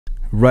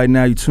Right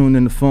now, you tuned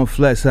in to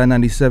Factz,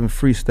 I-97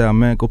 Freestyle,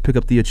 man. Go pick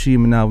up the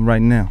Achievement album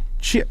right now.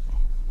 Chip.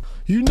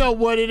 You know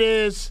what it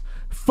is.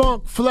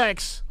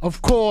 Factz,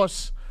 of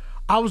course.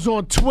 I was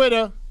on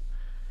Twitter.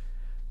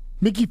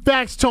 Mickey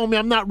Factz told me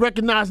I'm not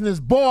recognizing his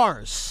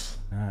bars.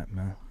 All right,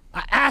 man.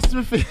 I asked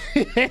him if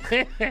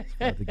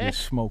About to get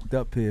smoked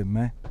up here,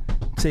 man.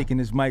 I'm taking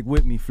this mic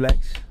with me,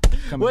 Flex.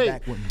 Coming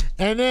back with me.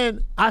 And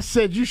then I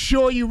said, you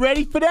sure you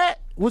ready for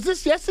that? Was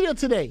this yesterday or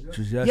today? It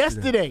was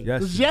yesterday.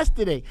 It was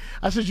yesterday.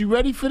 I said, you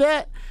ready for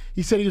that?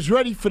 He said he was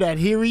ready for that.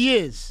 Here he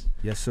is.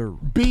 Yes, sir.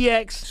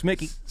 BX.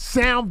 Smicky.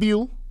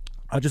 Soundview.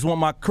 I just want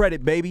my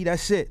credit, baby.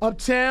 That's it.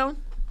 Uptown.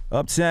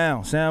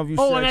 Soundview.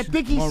 Oh, section, and I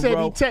think he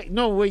said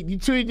no, wait, you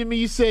tweeted to me,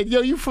 you said, yo,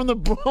 you from the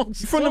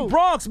Bronx. You from the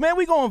Bronx, man.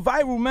 We going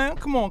viral, man.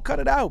 Come on, cut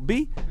it out,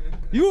 B.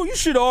 You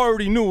should have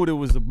already knew what it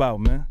was about,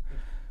 man.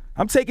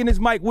 I'm taking this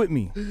mic with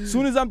me. As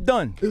soon as I'm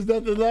done. There's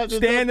nothing left.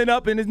 Standing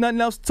up and there's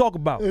nothing else to talk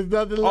about. There's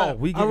nothing left. Oh,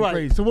 we getting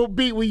crazy. So what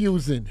beat we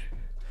using?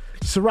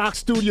 Ciroc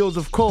Studios,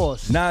 of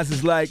course. Nas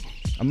is like,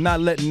 I'm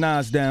not letting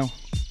Nas down.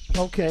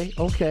 Okay.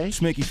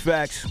 Smicky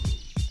Factz.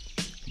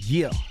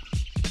 Yeah.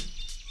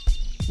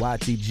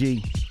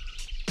 YTG.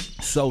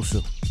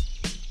 Sosa.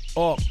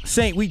 Oh,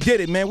 Saint, we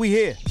did it, man. We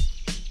here.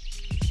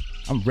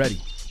 I'm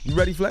ready. You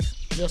ready, Flex?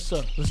 Yes,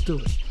 sir. Let's do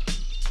it.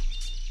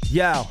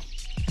 Yow.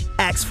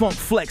 Axe Funk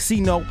Flex,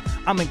 you know,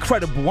 I'm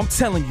incredible, I'm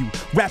telling you.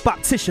 Rap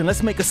optician,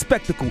 let's make a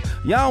spectacle.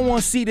 Y'all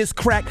wanna see this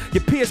crack?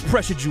 Your peers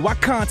pressured you, I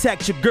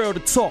contact your girl to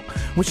talk.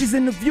 When she's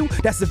in the view,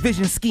 that's a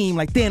vision scheme,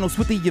 like Thanos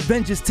with the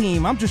Avengers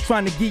team. I'm just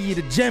trying to give you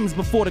the gems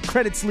before the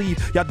credits leave.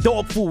 Y'all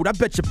dog food, I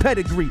bet your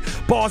pedigree.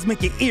 Bars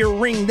make your ear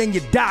ring, then you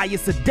die,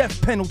 it's a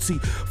death penalty.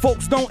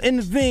 Folks don't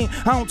intervene,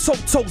 I don't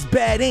totes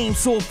bad aim.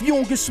 So if you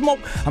don't get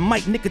smoked, I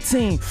might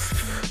nicotine.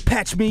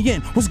 Patch me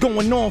in, what's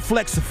going on,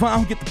 Flex? If I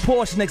don't get the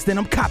Porsche next, then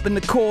I'm copping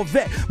the Corvette.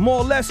 More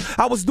or less,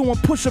 I was doing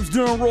push-ups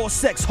during raw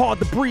sex. Hard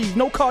to breathe,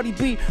 no Cardi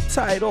B,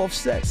 tired off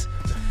sex.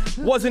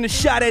 Wasn't a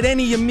shot at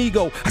any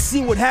amigo. I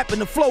seen what happened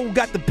to Flo,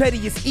 got the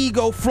pettiest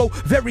ego. Flow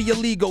very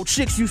illegal.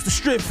 Chicks used to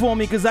strip for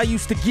me cause I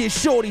used to get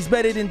shorties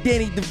better than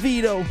Danny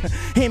DeVito.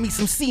 Hand me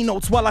some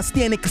C-notes while I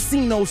stand in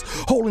casinos,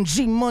 holding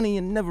G money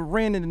and never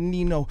ran into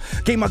Nino.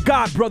 Gave my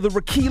god brother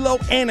a kilo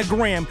and a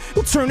gram.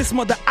 He'll turn this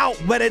mother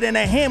out better than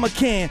a hammer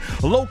can.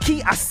 Low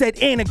key, I said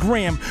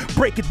anagram.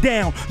 Break it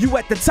down. You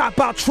at the top,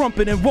 I'll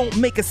trumpet and won't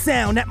make a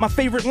sound. At my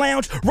favorite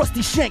lounge,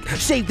 Rusty Shank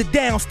shaved it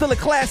down. Still a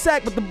class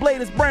act, but the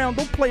blade is brown.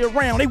 Don't play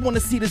around. They want to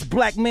see this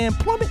black man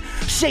plummet,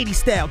 shady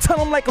style. Tell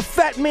him like a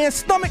fat man's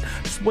stomach,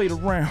 just wait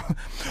around.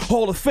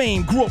 Hall of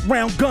Fame, grew up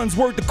round guns,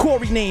 word the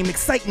Corey name.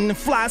 Exciting and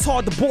flies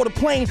hard to board a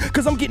plane,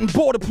 cause I'm getting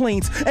border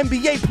planes.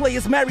 NBA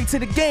players married to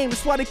the game,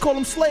 that's why they call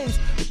them slaves,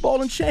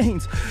 ball and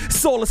chains.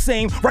 It's all the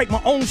same, write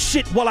my own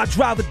shit while I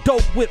drive a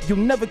dope whip. You'll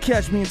never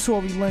catch me in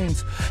Tory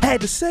lanes.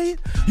 Had to say it,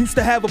 used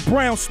to have a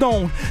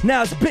brownstone,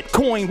 now it's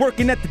Bitcoin,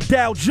 working at the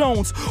Dow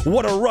Jones.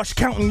 What a rush,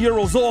 counting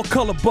euros, all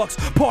color bucks,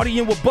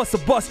 partying with Bus a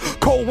Bus,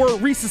 cold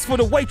word Reese's for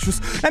the waitress.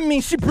 That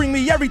means she bring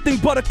me everything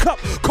but a cup.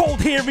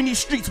 Cold here in these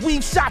streets,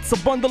 weave shots, a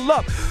bundle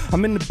up.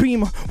 I'm in the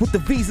Beamer with the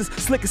visas,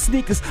 slicker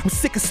sneakers. I'm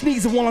sick of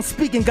sneezing while I'm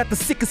speaking, got the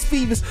sickest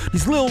fevers.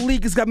 These little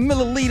leaguers got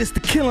milliliters to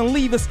kill and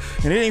leave us,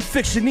 and it ain't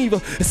fiction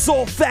either. It's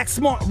all facts,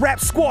 smart rap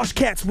squash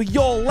cats. We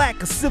all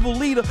lack a civil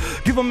leader.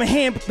 Give them a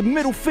hand, but the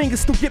middle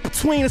fingers still get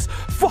between us.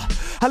 Fuck,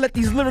 I let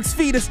these lyrics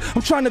feed us.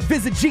 I'm trying to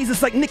visit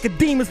Jesus like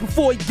Nicodemus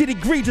before he get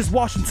egregious.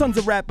 Washing tons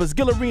of rappers,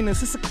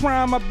 Gillarinas. It's a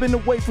crime, I've been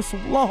away for so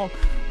long.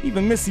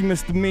 Even Missy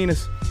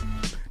misdemeanors.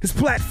 This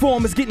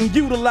platform is getting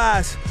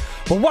utilized,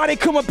 but why they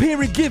come up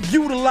here and give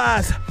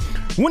utilized?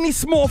 When these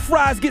small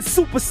fries get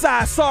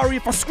supersized, sorry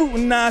if I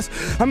scrutinize.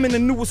 I'm in the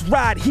newest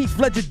ride, Heath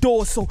Ledger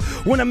door, so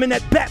when I'm in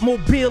that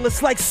Batmobile,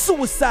 it's like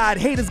suicide.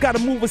 Haters gotta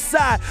move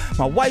aside.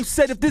 My wife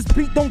said if this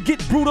beat don't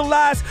get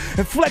brutalized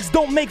and Flex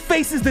don't make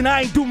faces, then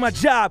I ain't do my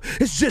job.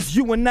 It's just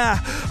you and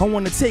I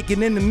wanna take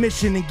an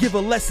intermission and give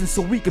a lesson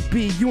so we could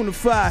be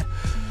unified.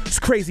 It's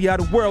crazy how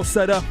the world's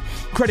set up.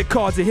 Credit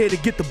cards are here to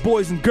get the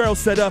boys and girls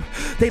set up.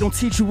 They don't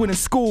teach you it in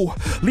school.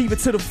 Leave it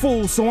to the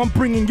fools, so I'm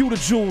bringing you the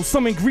jewels.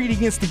 Some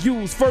ingredients to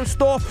use.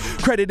 First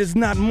off, credit is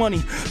not money.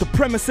 The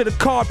premise of the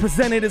card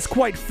presented is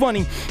quite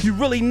funny. You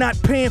really not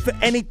paying for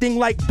anything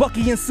like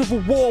Bucky in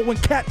Civil War when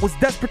Cap was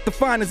desperate to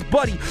find his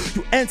buddy.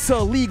 You enter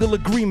a legal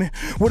agreement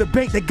with a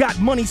bank that got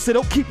money, so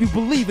they'll keep you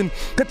believing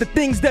that the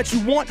things that you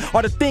want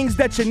are the things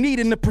that you need,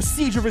 and the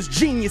procedure is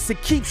genius.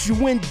 It keeps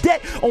you in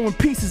debt, owing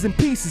pieces and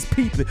pieces,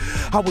 peep it.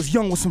 I was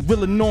young with some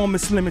real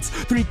enormous limits,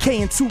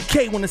 3K and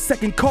 2K when the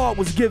second card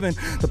was given.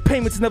 The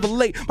payments never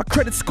late, my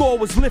credit score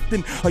was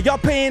lifting. Are y'all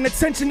paying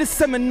attention? This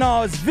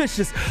seminar is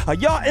vicious. Are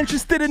y'all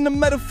interested in the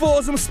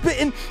metaphors I'm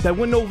spitting? That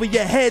went over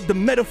your head, the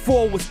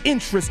metaphor was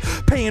interest.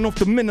 Paying off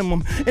the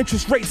minimum,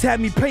 interest rates had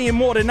me paying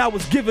more than I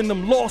was giving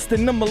them. Lost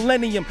in the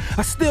millennium,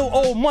 I still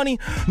owe money.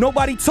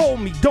 Nobody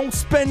told me, don't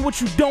spend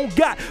what you don't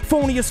got.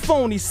 Phony is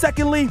phony.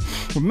 Secondly,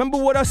 remember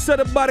what I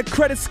said about a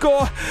credit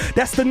score?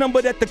 That's the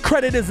number that the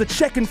creditors are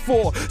checking checking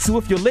for. So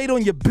if you're late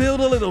on your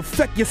bill, it'll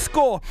affect your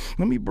score.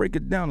 Let me break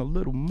it down a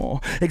little more.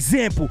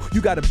 Example,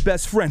 you got a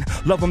best friend,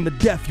 love him to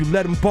death. You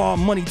let him borrow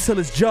money till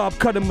his job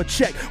cut him a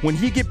check. When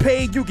he get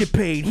paid, you get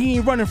paid. He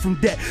ain't running from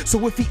debt.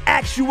 So if he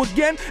asks you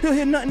again, he'll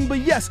hear nothing but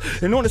yes.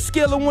 And on a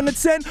scale of 1 to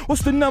 10,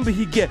 what's the number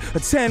he get? A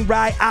 10,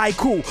 right? Aight,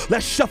 cool.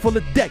 Let's shuffle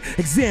the deck.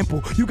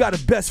 Example, you got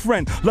a best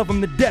friend, love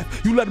him to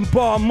death. You let him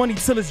borrow money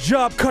till his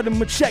job cut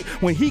him a check.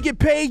 When he get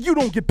paid, you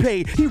don't get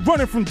paid. He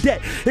running from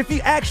debt. If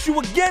he asks you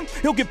again,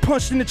 he'll get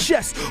punched in the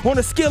chest. On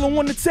a scale of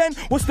 1 to 10,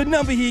 what's the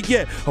number he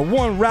get? A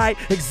 1, right?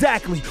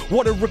 Exactly.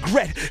 What a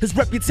regret. His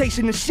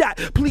reputation is shot.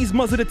 Please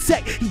muzzle the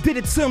tech. He did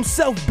it to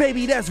himself,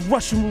 baby. That's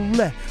Russian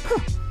roulette.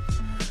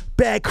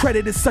 Bad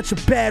credit is such a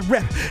bad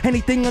rep.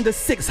 Anything under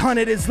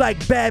 600 is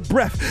like bad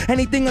breath.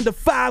 Anything under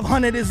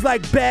 500 is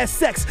like bad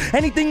sex.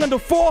 Anything under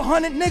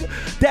 400,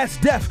 nigga, that's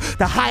death.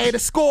 The higher the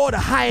score, the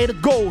higher the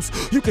goals.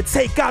 You could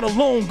take out a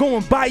loan, go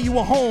and buy you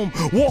a home.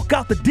 Walk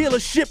out the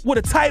dealership with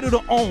a title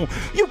to own.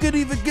 You could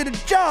even get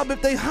a job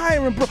if they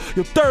hiring, bro.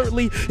 Yo,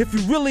 thirdly, if you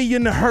really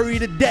in a hurry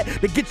to debt,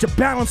 to get your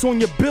balance on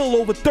your bill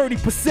over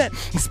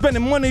 30%. And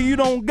spending money you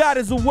don't got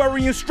is a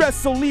worry and stress,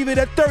 so leave it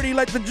at 30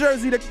 like the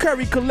jersey that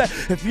Curry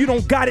collect. If you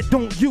don't got it,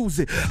 don't use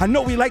it. I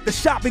know we like to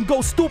shop and go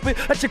stupid.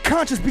 Let your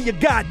conscience be your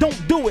guide.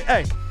 Don't do it,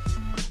 hey.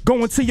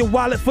 Go into your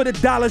wallet for the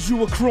dollars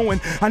you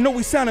accruing. I know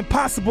we sound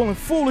impossible and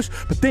foolish,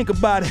 but think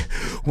about it.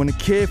 When a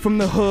kid from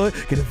the hood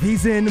get a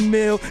visa in the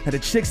mail, now the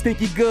chicks think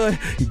he good,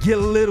 he get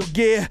a little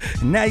gear,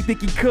 and now he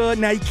think he could.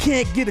 Now he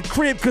can't get a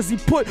crib cause he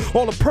put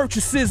all the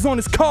purchases on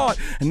his card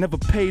and never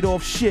paid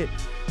off shit.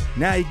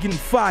 Now he getting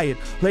fired,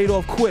 laid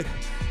off quick.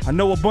 I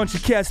know a bunch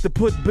of cats that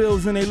put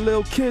bills in their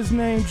little kid's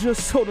name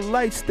just so the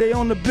lights stay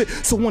on the bit.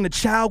 So when a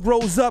child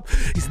grows up,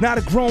 he's not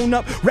a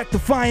grown-up,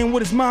 rectifying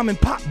with his mom and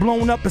pop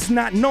blown up. It's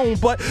not known,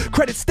 but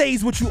credit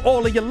stays with you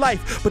all of your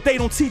life. But they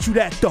don't teach you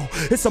that though.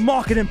 It's a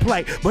marketing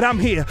play. But I'm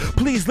here.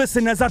 Please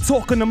listen as I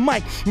talk on the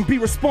mic and be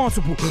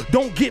responsible.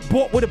 Don't get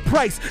bought with a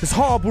price. It's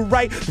horrible,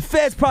 right? The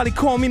feds probably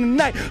call me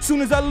tonight.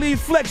 Soon as I leave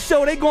Flex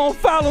Show, they gon'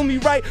 follow me,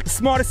 right? The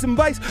smartest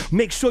advice,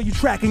 make sure you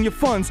tracking your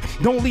funds.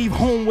 Don't leave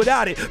home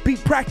without it. Be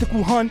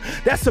practical, hun.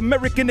 That's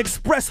American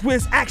Express, where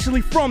it's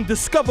actually from.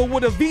 Discover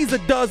what a Visa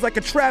does, like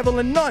a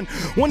traveling nun.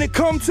 When it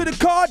comes to the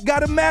card,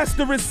 gotta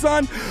master it,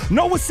 son.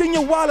 Know what's in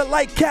your wallet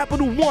like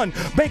Capital One.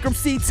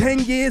 Bankruptcy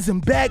 10 years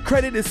and bad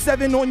credit is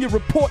 7 on your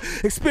report.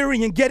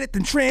 Experience, get it,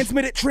 then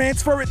transmit it,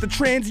 transfer it to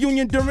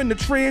TransUnion during the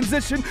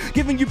transition,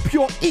 giving you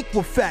pure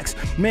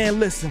Equifax.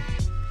 Man, listen.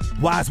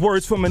 Wise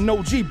words from an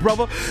OG,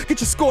 brother. Get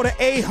your score to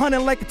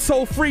 800 like a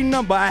toll-free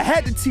number. I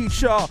had to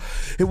teach y'all.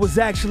 It was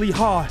actually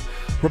hard.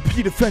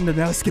 Repeat offender,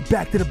 now let's get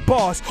back to the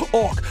bars.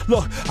 Orc,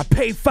 look, I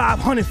paid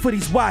 $500 for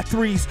these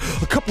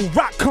Y3s. A couple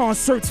rock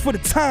concerts for the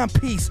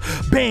timepiece.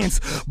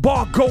 Bands,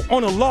 bar goat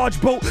on a large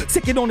boat.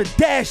 Ticket on the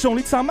dash,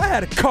 only time I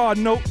had a card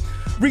note.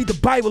 Read the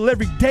Bible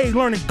every day,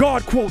 learning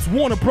God quotes.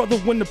 Warn a brother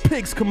when the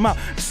pigs come out.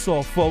 That's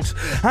all, folks.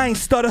 I ain't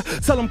stutter.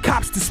 Tell them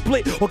cops to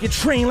split or get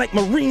trained like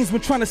Marines when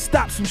trying to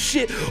stop some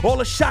shit. All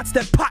the shots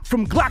that pop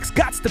from Glocks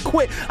gots to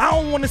quit. I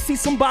don't want to see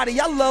somebody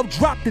I love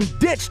dropped and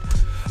ditched.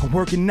 I'm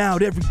working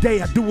out every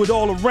day, I do it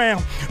all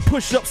around.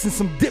 Push-ups and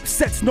some dip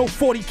sets, no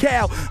 40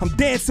 cal. I'm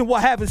dancing while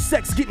having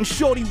sex, getting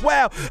shorty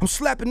wild. I'm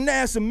slapping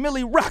ass and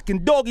Millie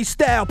rockin' doggy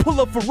style. Pull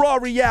a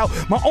Ferrari out,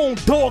 my own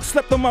dog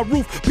slept on my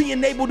roof,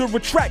 being able to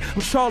retract.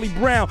 I'm Charlie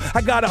Brown,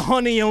 I got a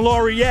honey and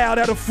L'Oreal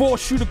that'll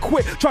force you to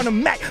quit. Trying to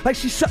mac like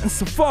she shutting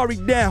Safari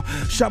down.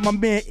 Shot my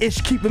man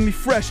Ish, keeping me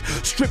fresh.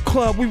 Strip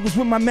club, we was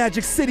with my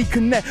Magic City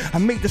Connect. I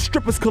made the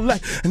strippers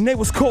collect, and they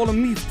was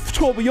calling me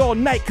Toby all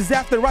night. Cause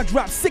after I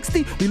dropped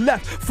 60, we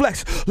left.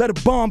 Flex, let a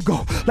bomb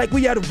go, like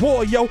we at a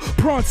war, yo.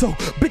 Pronto,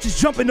 bitches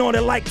jumping on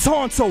it like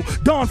Tonto.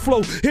 Dawn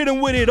Flow, hit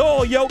him with it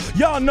all, yo.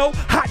 Y'all know,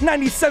 Hot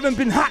 97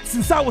 been hot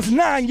since I was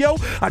 9, yo.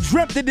 I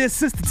dreamt of this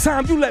since the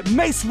time you let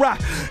Mace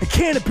rock. And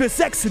Cannabis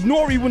X and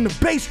Nori when the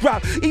bass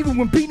dropped. Even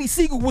when Beanie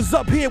Siegel was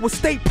up here with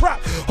State Prop.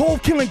 Whole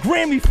killing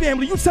Grammy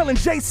family, you telling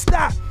Jay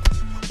stop.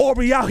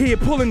 Ori out here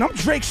pulling, I'm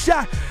Drake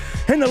shot.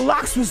 And the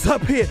Locks was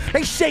up here,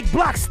 they shake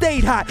blocks,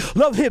 stayed hot.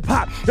 Love hip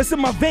hop, that's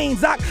in my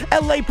veins,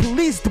 LA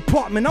Police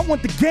Department, I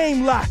want the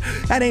game locked.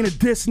 That ain't a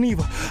diss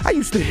neither. I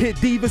used to hit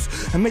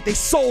divas and make they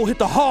soul hit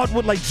the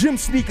hardwood like gym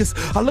sneakers.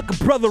 I look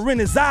a brother in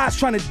his eyes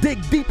trying to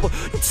dig deeper.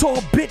 You tall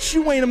bitch,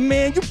 you ain't a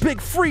man, you big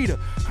Frida.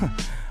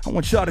 I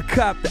want y'all to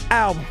cop the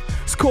album.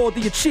 It's called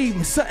The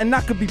Achievement, something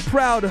I could be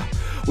proud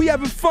of. We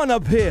having fun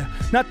up here.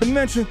 Not to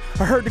mention,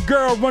 I heard the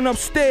girl run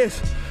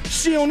upstairs.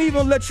 She don't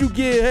even let you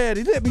get ahead.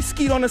 He let me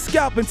skeet on the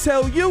scalp and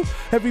tell you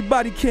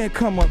everybody can't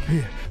come up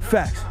here.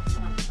 Facts.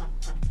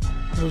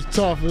 It was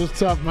tough,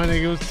 my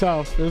nigga. It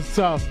was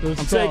tough.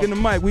 I'm taking the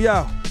mic, we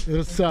out. It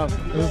was tough.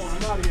 I'm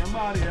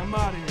out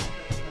of here.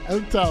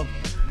 It was tough.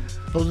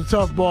 Those are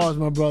tough bars,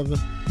 my brother.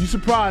 You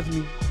surprised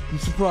me.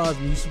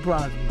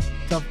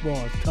 Tough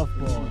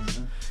bars.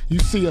 You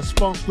see us,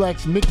 Funk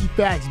Flex, Mickey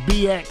Factz,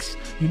 BX.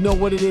 You know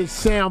what it is,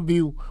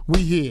 Soundview.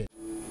 We here.